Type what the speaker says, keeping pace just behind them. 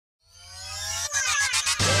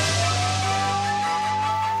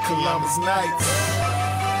Columbus nights.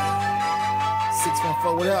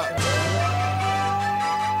 614, what up?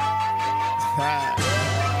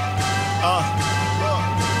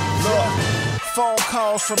 Look. Phone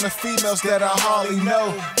calls from the females that I hardly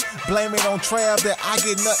know. Blame it on Trav that I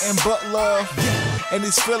get nothing but love. And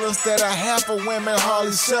these feelings that I have for women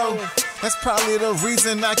hardly show. That's probably the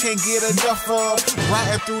reason I can't get enough of.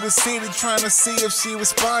 Riding through the city trying to see if she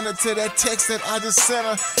responded to that text that I just sent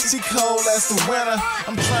her. She cold as the winter.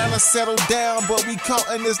 I'm trying to settle down, but we caught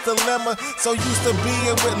in this dilemma. So used to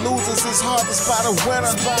being with losers, it's hard to spot a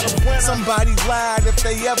winner. Somebody lied if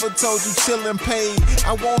they ever told you chillin' paid.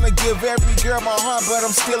 I wanna give every girl my heart, but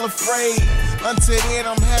I'm still afraid. Until then,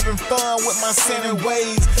 I'm having fun with my sinning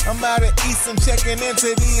ways. I'm out of East and checking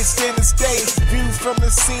into the extended stay. View from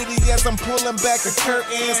the city as I'm pulling back the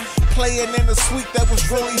curtains. Playing in the suite that was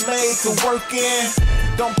really made to work in.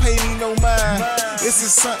 Don't pay me no mind. This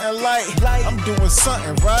is something light. I'm doing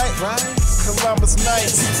something right. Columbus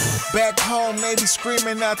nights. Back home, they be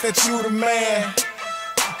screaming out that you the man.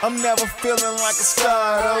 I'm never feeling like a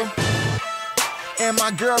star though. And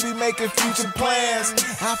my girl be making future plans.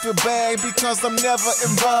 I feel bad because I'm never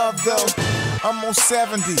involved though. I'm on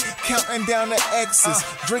 70, counting down the X's.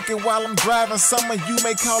 Drinking while I'm driving, some of you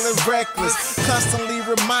may call it reckless. Constantly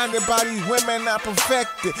reminded by these women I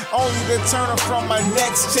perfected. Only to turn them from my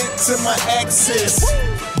next chick to my exes.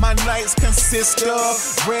 My nights consist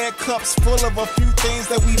of red cups full of a few things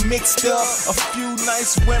that we mixed up. A few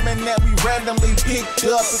nice women that we randomly picked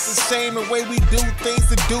up. It's a shame the way we do things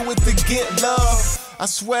to do it to get love. I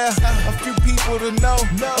swear, a few people to know,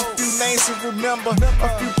 a few names to remember, a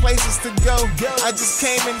few places to go. I just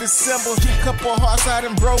came in December, couple hearts out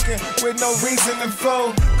and broken with no reason to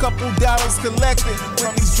fold. Couple dollars collected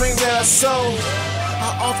with these dreams that I sold. I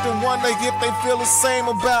often wonder if they feel the same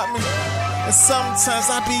about me. And sometimes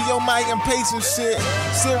I be on my impatient shit.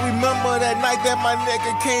 Still remember that night that my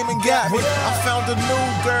nigga came and got me. I found a new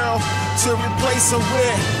girl to replace her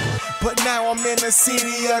with. But now I'm in the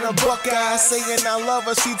city of the Buckeyes, saying I love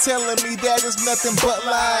her, she telling me that it's nothing but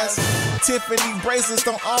lies. Tiffany bracelets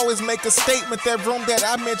don't always make a statement. That room that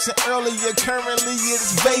I mentioned earlier currently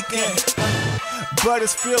is vacant. But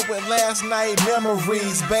it's filled with last night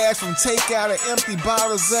memories. Bags from takeout and empty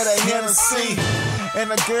bottles of the Hennessy. And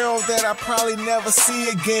a girl that I probably never see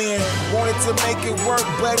again. Wanted to make it work,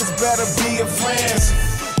 but it's better being friends.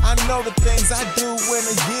 I know the things I do in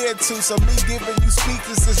a year or two, so me giving you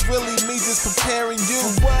speeches is really me just preparing you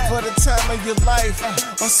for the time of your life,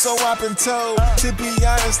 or so I've been told. To be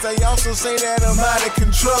honest, they also say that I'm out of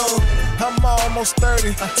control. I'm almost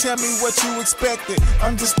 30, tell me what you expected.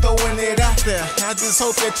 I'm just throwing it out there, I just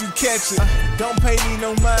hope that you catch it. Don't pay me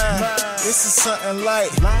no mind, this is something light.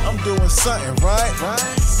 I'm doing something right.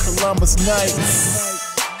 Columbus nights.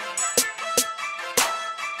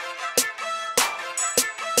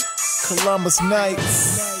 Columbus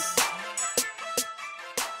nights.